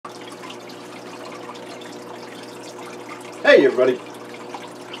Hey everybody,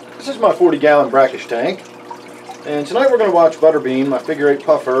 this is my 40-gallon brackish tank, and tonight we're going to watch Butterbean, my figure-8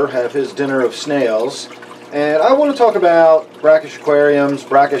 puffer, have his dinner of snails. And I want to talk about brackish aquariums,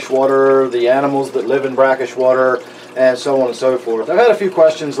 brackish water, the animals that live in brackish water, and so on and so forth. I've had a few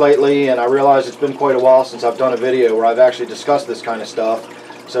questions lately, and I realize it's been quite a while since I've done a video where I've actually discussed this kind of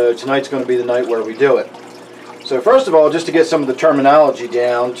stuff, so tonight's going to be the night where we do it. So first of all, just to get some of the terminology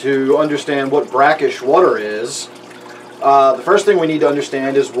down, to understand what brackish water is, the first thing we need to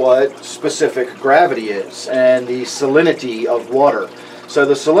understand is what specific gravity is and the salinity of water. So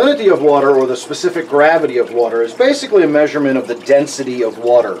the salinity of water, or the specific gravity of water, is basically a measurement of the density of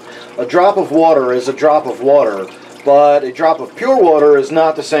water. A drop of water is a drop of water, but a drop of pure water is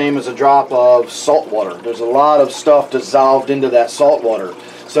not the same as a drop of salt water. There's a lot of stuff dissolved into that salt water.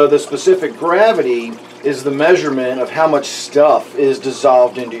 So the specific gravity is the measurement of how much stuff is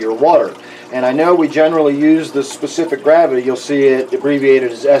dissolved into your water. And I know we generally use the specific gravity, you'll see it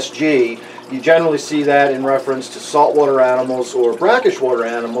abbreviated as SG. You generally see that in reference to saltwater animals or brackish water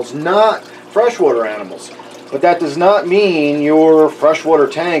animals, not freshwater animals. But that does not mean your freshwater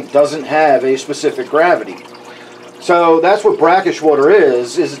tank doesn't have a specific gravity. So that's what brackish water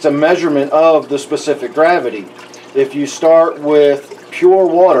is it's a measurement of the specific gravity. If you start with pure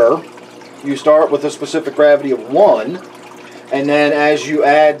water, you start with a specific gravity of 1. And then as you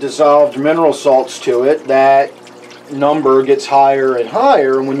add dissolved mineral salts to it, that number gets higher and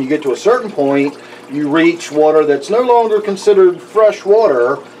higher. And when you get to a certain point, you reach water that's no longer considered fresh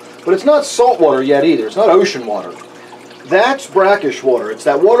water, but it's not salt water yet either. It's not ocean water. That's brackish water. It's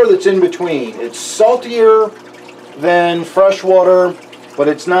that water that's in between. It's saltier than fresh water, but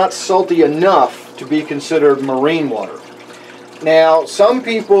it's not salty enough to be considered marine water. Now, some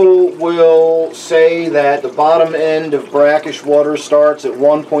people will say that the bottom end of brackish water starts at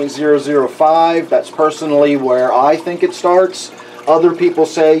 1.005. That's personally where I think it starts. Other people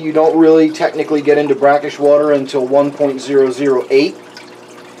say you don't really technically get into brackish water until 1.008.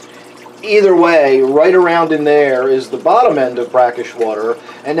 Either way, right around in there is the bottom end of brackish water.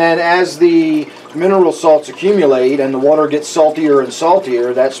 And then as the mineral salts accumulate and the water gets saltier and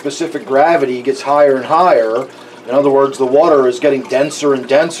saltier, that specific gravity gets higher and higher. In other words, the water is getting denser and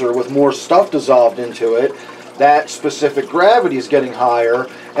denser with more stuff dissolved into it. That specific gravity is getting higher.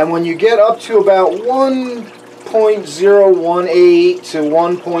 And when you get up to about 1.018 to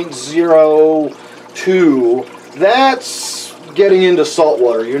 1.02, that's getting into salt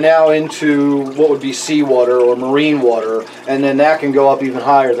water. You're now into what would be seawater or marine water, and then that can go up even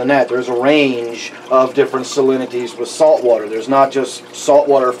higher than that. There's a range of different salinities with salt water. There's not just salt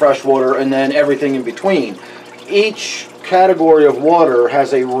water, fresh water, and then everything in between. Each category of water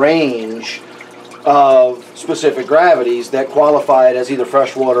has a range of specific gravities that qualify it as either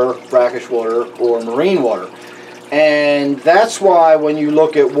freshwater, brackish water, or marine water. And that's why when you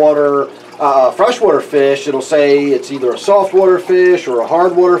look at water, freshwater fish, it'll say it's either a saltwater fish or a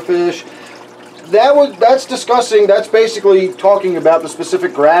hardwater fish. That's basically talking about the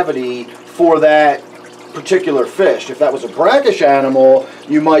specific gravity for that particular fish. If that was a brackish animal,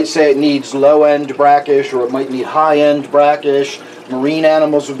 you might say it needs low-end brackish, or it might need high-end brackish. Marine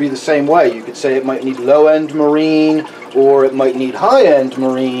animals would be the same way. You could say it might need low-end marine, or it might need high-end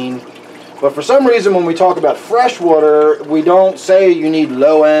marine. But for some reason, when we talk about freshwater, we don't say you need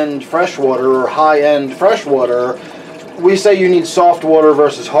low-end freshwater or high-end freshwater. We say you need soft water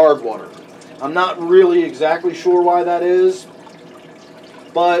versus hard water. I'm not really exactly sure why that is,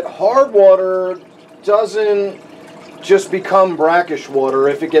 but hard water doesn't just become brackish water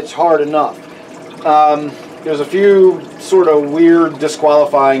if it gets hard enough. There's a few sort of weird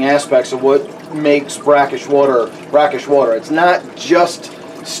disqualifying aspects of what makes brackish water. It's not just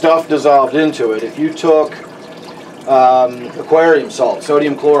stuff dissolved into it. If you took aquarium salt,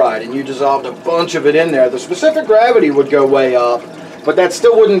 sodium chloride, and you dissolved a bunch of it in there, the specific gravity would go way up, but that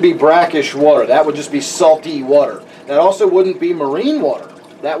still wouldn't be brackish water. That would just be salty water. That also wouldn't be marine water.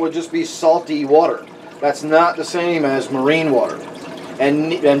 That would just be salty water. That's not the same as marine water.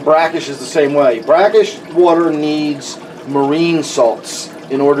 And brackish is the same way. Brackish water needs marine salts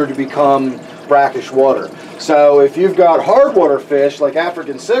in order to become brackish water. So if you've got hard water fish like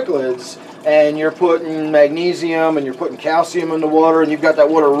African cichlids, and you're putting magnesium and you're putting calcium in the water, and you've got that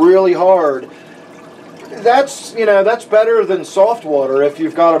water really hard, that's better than soft water. If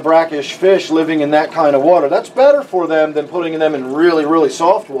you've got a brackish fish living in that kind of water, that's better for them than putting them in really, really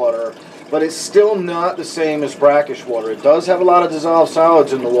soft water. But it's still not the same as brackish water. It does have a lot of dissolved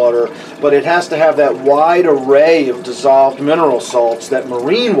solids in the water, but it has to have that wide array of dissolved mineral salts that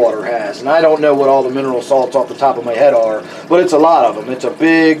marine water has. And I don't know what all the mineral salts off the top of my head are, but it's a lot of them. It's a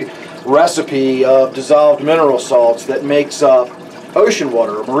big recipe of dissolved mineral salts that makes up ocean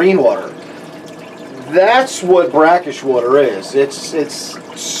water or marine water. That's what brackish water is. It's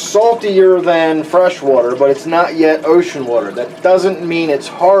saltier than fresh water, but it's not yet ocean water. That doesn't mean it's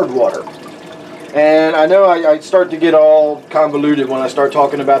hard water. And I know I start to get all convoluted when I start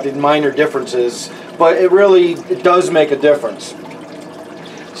talking about the minor differences, but it does make a difference.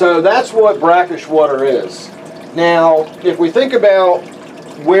 So that's what brackish water is. Now, if we think about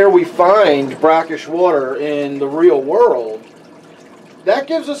where we find brackish water in the real world, that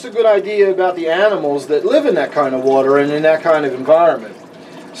gives us a good idea about the animals that live in that kind of water and in that kind of environment.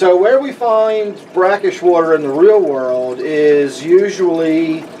 So where we find brackish water in the real world is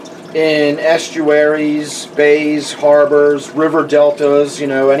usually in estuaries, bays, harbors, river deltas,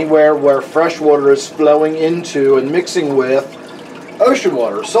 anywhere where fresh water is flowing into and mixing with ocean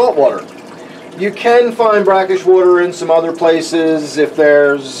water, salt water. You can find brackish water in some other places if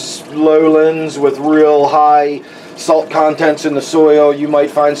there's lowlands with real high salt contents in the soil. You might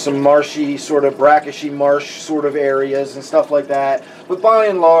find some marshy, sort of brackishy marsh sort of areas and stuff like that. But by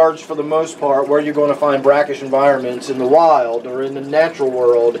and large, for the most part, where you're going to find brackish environments in the wild or in the natural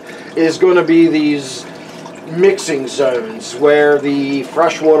world is going to be these mixing zones where the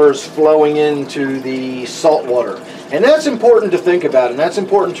fresh water is flowing into the salt water. And that's important to think about, and that's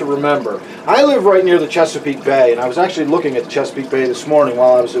important to remember. I live right near the Chesapeake Bay, and I was actually looking at the Chesapeake Bay this morning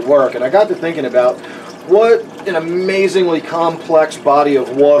while I was at work, and I got to thinking about what an amazingly complex body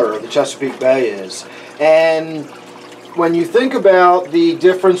of water the Chesapeake Bay is. And when you think about the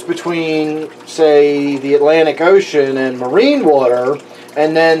difference between, say, the Atlantic Ocean and marine water,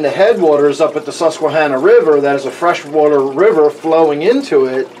 and then the headwaters up at the Susquehanna River, that is a freshwater river flowing into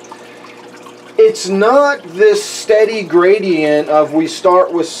it, it's not this steady gradient of we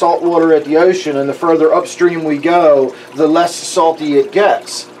start with salt water at the ocean and the further upstream we go, the less salty it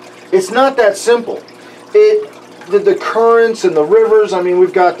gets. It's not that simple. The currents and the rivers, I mean,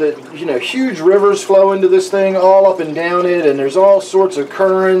 we've got the huge rivers flow into this thing all up and down it, and there's all sorts of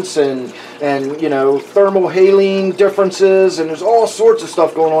currents and thermohaline differences, and there's all sorts of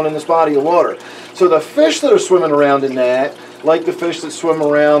stuff going on in this body of water. So the fish that are swimming around in that, like the fish that swim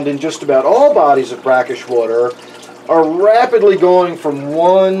around in just about all bodies of brackish water, are rapidly going from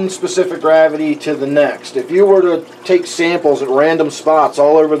one specific gravity to the next. If you were to take samples at random spots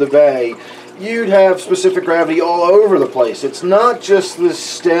all over the bay, you'd have specific gravity all over the place. It's not just this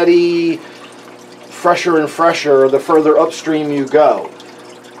steady, fresher and fresher the further upstream you go.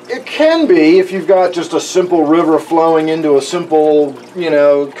 It can be if you've got just a simple river flowing into a simple,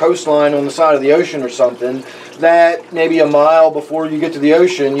 coastline on the side of the ocean or something, that maybe a mile before you get to the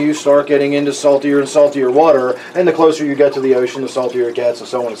ocean, you start getting into saltier and saltier water, and the closer you get to the ocean, the saltier it gets, and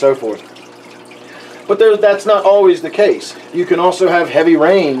so on and so forth. But that's not always the case. You can also have heavy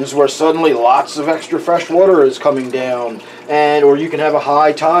rains where suddenly lots of extra fresh water is coming down, or you can have a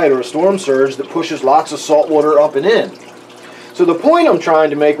high tide or a storm surge that pushes lots of salt water up and in. So the point I'm trying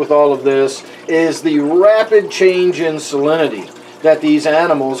to make with all of this is the rapid change in salinity that these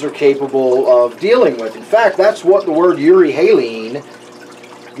animals are capable of dealing with. In fact, that's what the word Euryhaline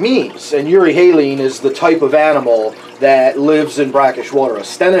means. And Euryhaline is the type of animal that lives in brackish water. A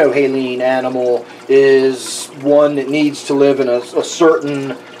stenohaline animal is one that needs to live in a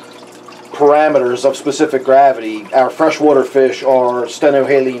certain parameters of specific gravity. Our freshwater fish are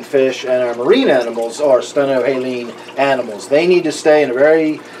stenohaline fish, and our marine animals are stenohaline animals. They need to stay in a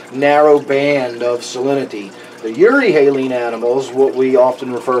very narrow band of salinity. The Euryhaline animals, what we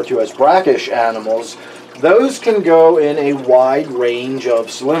often refer to as brackish animals, those can go in a wide range of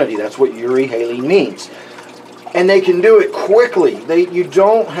salinity. That's what Euryhaline means. And they can do it quickly. You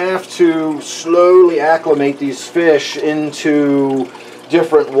don't have to slowly acclimate these fish into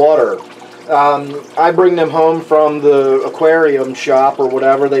different water. I bring them home from the aquarium shop or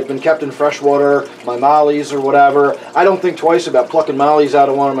whatever. They've been kept in freshwater, my mollies or whatever. I don't think twice about plucking mollies out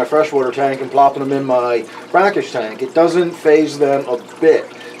of one of my freshwater tank and plopping them in my brackish tank. It doesn't faze them a bit.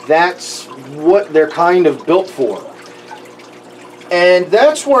 That's what they're kind of built for. And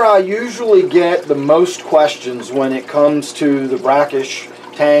that's where I usually get the most questions when it comes to the brackish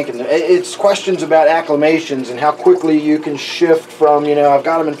tank, and it's questions about acclimations and how quickly you can shift from, I've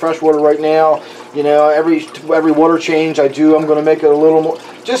got them in freshwater right now, every water change I do, I'm going to make it a little more,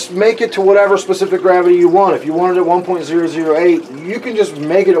 just make it to whatever specific gravity you want. If you want it at 1.008, you can just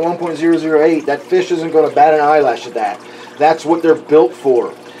make it at 1.008. That fish isn't going to bat an eyelash at that. That's what they're built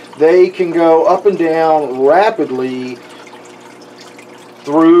for. They can go up and down rapidly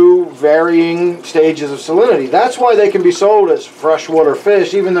through varying stages of salinity. That's why they can be sold as freshwater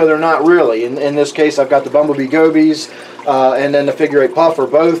fish, even though they're not really. In this case, I've got the Bumblebee Gobies and then the figure 8 puffer.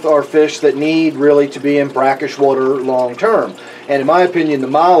 Both are fish that need really to be in brackish water long term. And in my opinion, the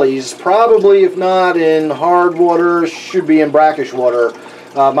mollies, probably if not in hard water, should be in brackish water.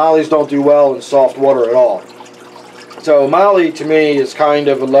 Mollies don't do well in soft water at all. So molly to me is kind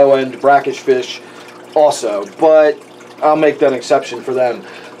of a low-end brackish fish also, but I'll make that exception for them.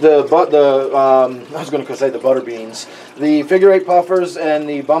 I was going to say the butterbeans. The figure 8 puffers and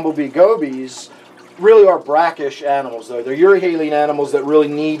the Bumblebee Gobies really are brackish animals, though. They're Euryhaline animals that really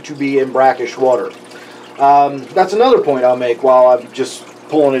need to be in brackish water. That's another point I'll make while I'm just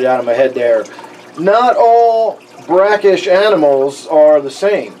pulling it out of my head there. Not all brackish animals are the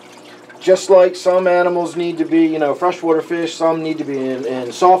same. Just like some animals need to be, freshwater fish, some need to be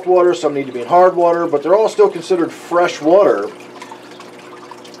in soft water, some need to be in hard water, but they're all still considered freshwater.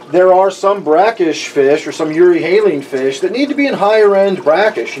 There are some brackish fish or some Euryhaline fish that need to be in higher end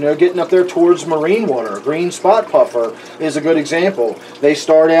brackish, getting up there towards marine water. Green spot puffer is a good example. They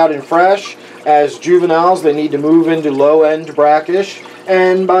start out in fresh. As juveniles, they need to move into low end brackish,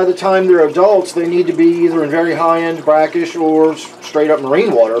 and by the time they're adults, they need to be either in very high end brackish or straight up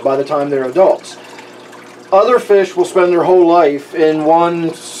marine water by the time they're adults. Other fish will spend their whole life in one,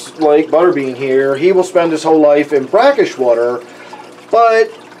 like butterbean here, he will spend his whole life in brackish water,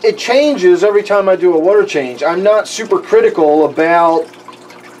 but it changes every time I do a water change. I'm not super critical about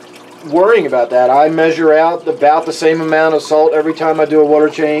worrying about that. I measure out about the same amount of salt every time I do a water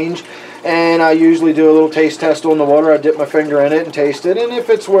change, and I usually do a little taste test on the water. I dip my finger in it and taste it, and if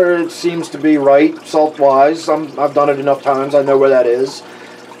it's where it seems to be right, salt-wise, I've done it enough times, I know where that is,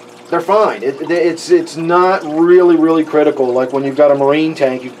 they're fine. It's not really critical. Like when you've got a marine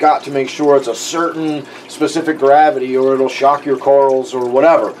tank, you've got to make sure it's a certain specific gravity or it'll shock your corals or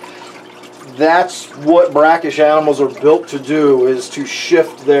whatever. That's what brackish animals are built to do, is to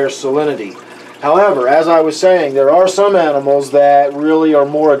shift their salinity. However, as I was saying, there are some animals that really are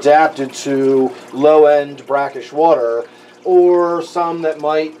more adapted to low-end brackish water, or some that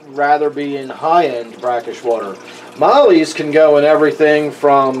might rather be in high-end brackish water. Mollies can go in everything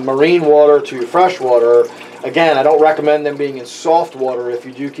from marine water to freshwater. Again, I don't recommend them being in soft water if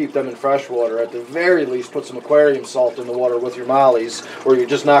you do keep them in fresh water. At the very least, put some aquarium salt in the water with your mollies, or you're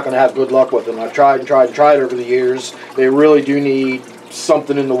just not going to have good luck with them. I've tried and tried and tried over the years. They really do need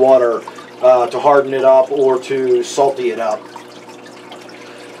something in the water to harden it up or to salty it up.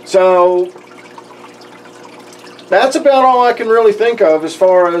 So that's about all I can really think of as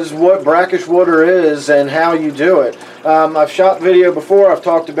far as what brackish water is and how you do it. I've shot video before. I've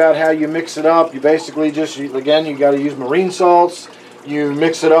talked about how you mix it up. You basically just, again, you got to use marine salts. You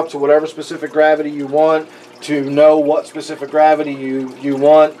mix it up to whatever specific gravity you want. To know what specific gravity you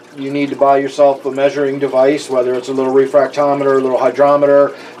want, you need to buy yourself a measuring device, whether it's a little refractometer, a little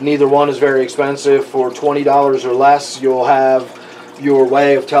hydrometer. Neither one is very expensive. For $20 or less, you'll have your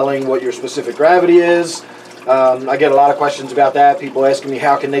way of telling what your specific gravity is. I get a lot of questions about that. People asking me,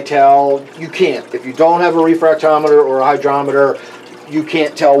 how can they tell? You can't. If you don't have a refractometer or a hydrometer, you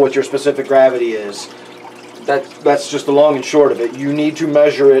can't tell what your specific gravity is. That's just the long and short of it. You need to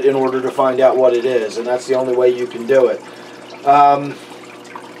measure it in order to find out what it is, and that's the only way you can do it.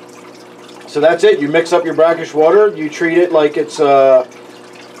 So that's it. You mix up your brackish water. You treat it like it's a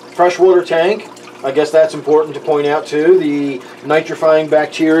freshwater tank. I guess that's important to point out too. The nitrifying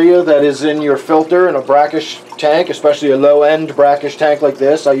bacteria that is in your filter in a brackish tank, especially a low-end brackish tank like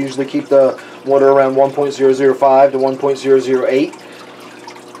this, I usually keep the water around 1.005 to 1.008.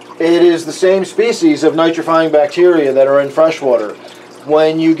 It is the same species of nitrifying bacteria that are in freshwater.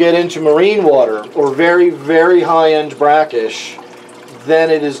 When you get into marine water or very high-end brackish, then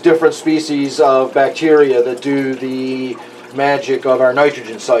it is different species of bacteria that do the magic of our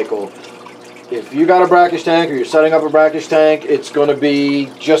nitrogen cycle. If you got a brackish tank or you're setting up a brackish tank, it's going to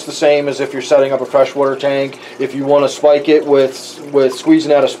be just the same as if you're setting up a freshwater tank. If you want to spike it with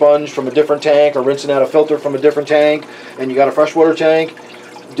squeezing out a sponge from a different tank or rinsing out a filter from a different tank, and you got a freshwater tank,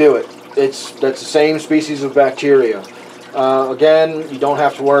 do it. That's the same species of bacteria. Again, you don't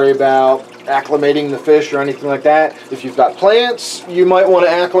have to worry about acclimating the fish or anything like that. If you've got plants, you might want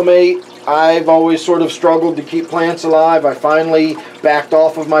to acclimate. I've always sort of struggled to keep plants alive. I finally backed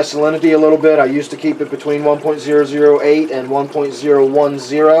off of my salinity a little bit. I used to keep it between 1.008 and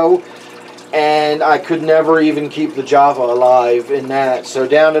 1.010, and I could never even keep the Java alive in that. So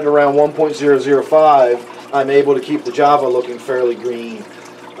down at around 1.005, I'm able to keep the Java looking fairly green.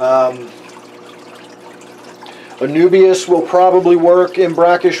 Anubias will probably work in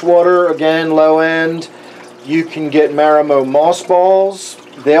brackish water, again low end. You can get Marimo moss balls.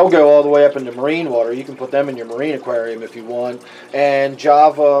 They'll go all the way up into marine water. You can put them in your marine aquarium if you want. And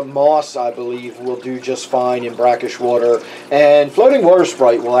Java moss, I believe, will do just fine in brackish water. And floating water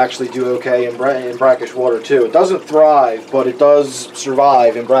sprite will actually do okay in brackish water too. It doesn't thrive, but it does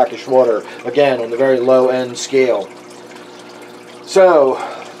survive in brackish water. Again, on the very low end scale. So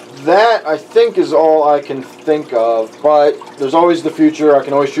that, I think, is all I can think of. But there's always the future. I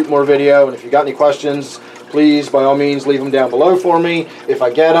can always shoot more video. And if you got any questions, please, by all means, leave them down below for me. If I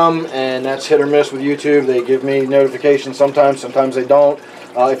get them, and that's hit or miss with YouTube, they give me notifications sometimes they don't.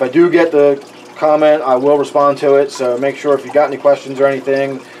 If I do get the comment, I will respond to it, so make sure if you got any questions or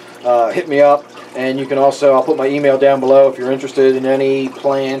anything, hit me up. And you can also, I'll put my email down below if you're interested in any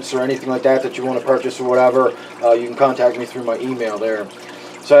plants or anything like that that you want to purchase or whatever. You can contact me through my email there.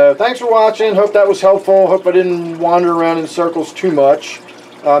 So thanks for watching. Hope that was helpful. Hope I didn't wander around in circles too much.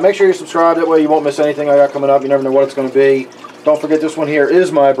 Make sure you subscribe, that way you won't miss anything I got coming up. You never know what it's going to be. Don't forget, this one here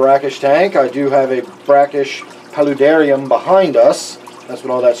is my brackish tank. I do have a brackish paludarium behind us. That's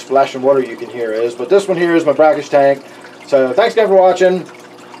what all that splashing water you can hear is. But this one here is my brackish tank. So thanks again for watching.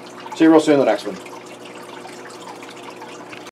 See you real soon in the next one.